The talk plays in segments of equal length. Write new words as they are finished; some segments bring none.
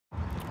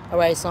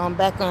Alright, so I'm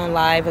back on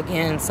live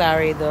again.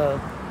 Sorry, a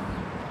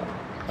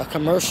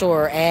commercial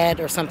or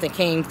ad or something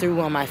came through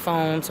on my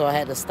phone, so I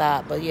had to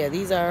stop. But yeah,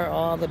 these are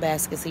all the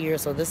baskets here.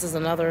 So this is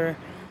another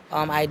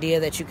idea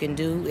that you can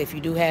do. If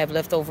you do have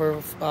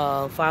leftover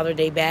Father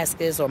Day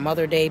baskets or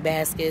Mother Day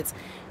baskets,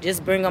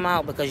 just bring them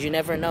out, because you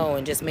never know,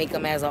 and just make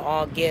them as an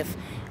all gift,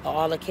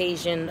 all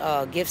occasion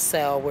gift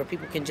sale where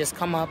people can just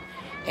come up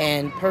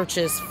and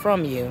purchase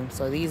from you.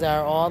 So these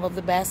are all of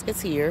the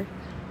baskets here.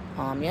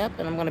 Yep,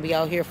 and I'm going to be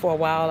out here for a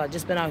while. I've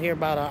just been out here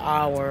about an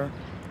hour.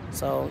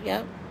 So,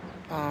 yep.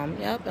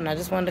 Yep, and I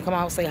just wanted to come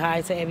out and say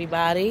hi to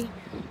everybody.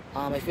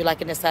 If you're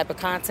liking this type of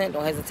content,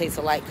 don't hesitate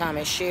to like,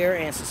 comment, share,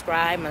 and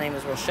subscribe. My name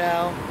is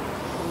Rochelle.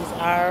 These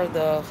are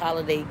the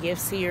holiday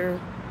gifts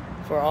here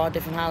for all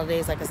different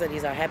holidays. Like I said,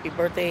 these are happy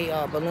birthday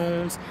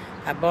balloons.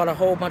 I bought a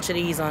whole bunch of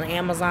these on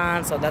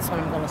Amazon, so that's what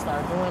I'm going to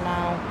start doing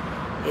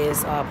now,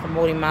 is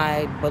promoting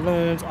my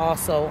balloons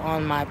also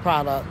on my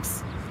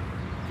products.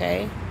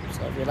 Okay,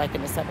 so if you're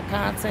liking this type of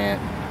content,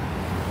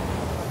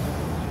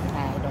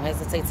 don't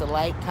hesitate to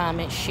like,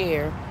 comment,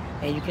 share,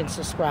 and you can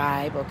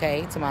subscribe,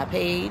 okay, to my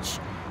page.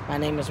 My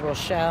name is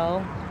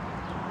Rochelle,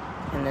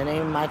 and the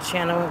name of my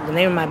channel, the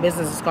name of my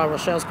business is called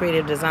Rochelle's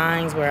Creative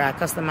Designs, where I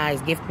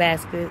customize gift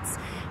baskets,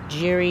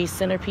 jewelry,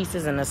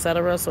 centerpieces, and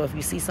etc. So if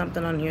you see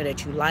something on here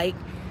that you like,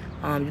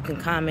 you can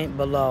comment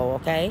below,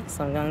 okay?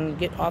 So I'm going to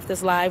get off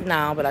this live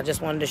now, but I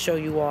just wanted to show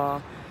you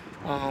all.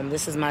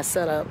 This is my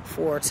setup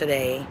for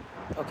today,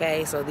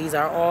 okay? So these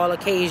are all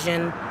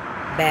occasion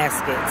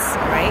baskets,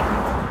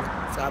 right?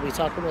 So I'll be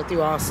talking with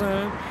you all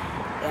soon.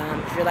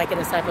 If you're liking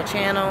this type of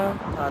channel,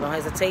 don't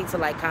hesitate to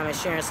like, comment,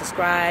 share, and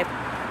subscribe.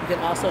 You can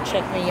also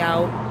check me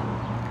out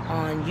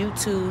on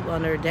YouTube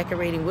under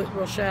Decorating with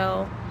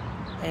Rochelle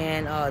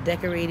and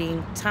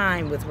Decorating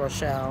Time with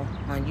Rochelle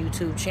on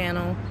YouTube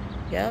channel.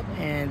 Yep,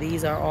 and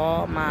these are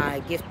all my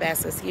gift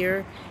baskets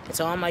here. It's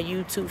all my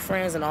YouTube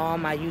friends and all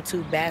my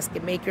YouTube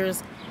basket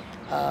makers.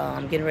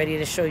 I'm getting ready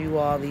to show you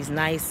all these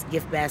nice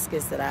gift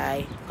baskets that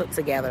I put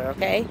together,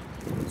 okay?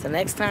 So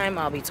next time,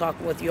 I'll be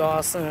talking with you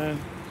all soon.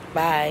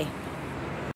 Bye.